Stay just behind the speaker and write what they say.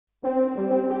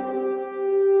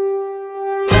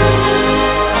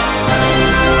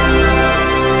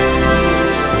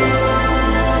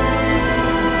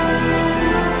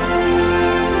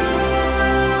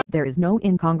There is no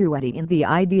incongruity in the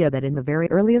idea that in the very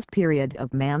earliest period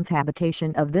of man's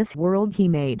habitation of this world he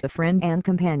made a friend and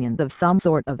companion of some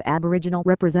sort of aboriginal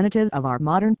representative of our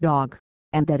modern dog,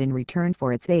 and that in return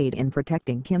for its aid in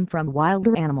protecting him from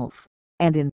wilder animals,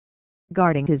 and in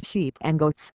guarding his sheep and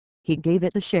goats, he gave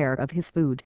it a share of his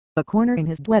food, a corner in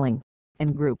his dwelling,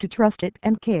 and grew to trust it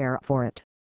and care for it.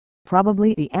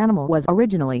 Probably the animal was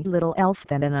originally little else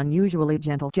than an unusually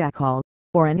gentle jackal,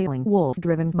 or an ailing wolf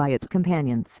driven by its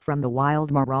companions from the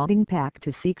wild marauding pack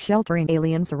to seek shelter in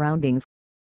alien surroundings.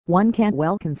 One can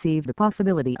well conceive the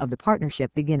possibility of the partnership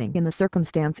beginning in the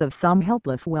circumstance of some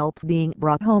helpless whelps being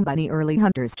brought home by the early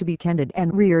hunters to be tended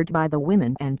and reared by the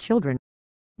women and children.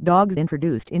 Dogs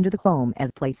introduced into the home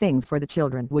as playthings for the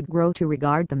children would grow to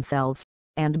regard themselves,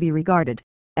 and be regarded,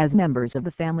 as members of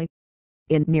the family.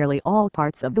 In nearly all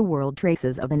parts of the world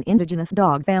traces of an indigenous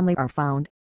dog family are found,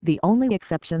 the only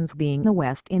exceptions being the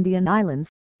West Indian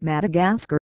Islands,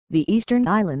 Madagascar, the eastern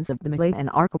islands of the Malayan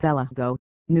Archipelago,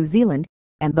 New Zealand,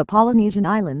 and the Polynesian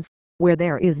Islands, where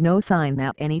there is no sign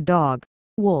that any dog,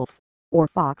 wolf, or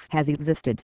fox has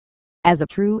existed as a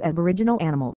true aboriginal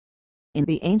animal. In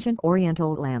the ancient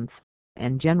Oriental lands,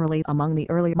 and generally among the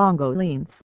early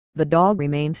Mongolians, the dog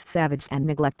remained savage and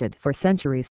neglected for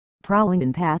centuries, prowling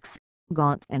in packs,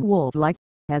 gaunt and wolf-like,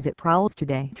 as it prowls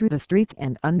today through the streets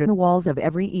and under the walls of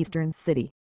every eastern city.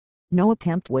 No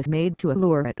attempt was made to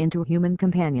allure it into human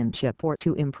companionship or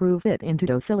to improve it into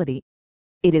docility.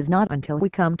 It is not until we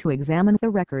come to examine the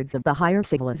records of the higher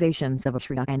civilizations of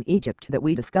Assyria and Egypt that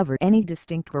we discover any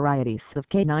distinct varieties of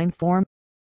canine form.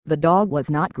 The dog was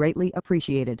not greatly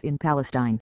appreciated in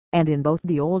Palestine, and in both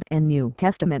the Old and New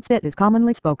Testaments it is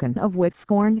commonly spoken of with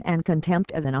scorn and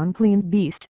contempt as an unclean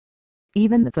beast.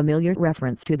 Even the familiar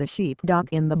reference to the sheepdog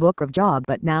in the book of Job,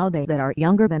 but now they that are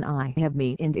younger than I have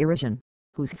me in derision,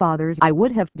 whose fathers I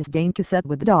would have disdained to set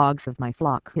with the dogs of my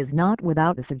flock, is not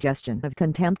without a suggestion of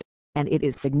contempt, and it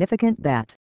is significant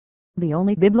that the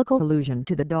only biblical allusion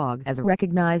to the dog as a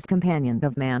recognized companion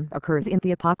of man occurs in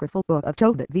the apocryphal book of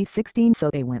Tobit v. 16. So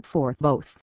they went forth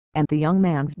both, and the young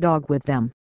man's dog with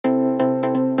them,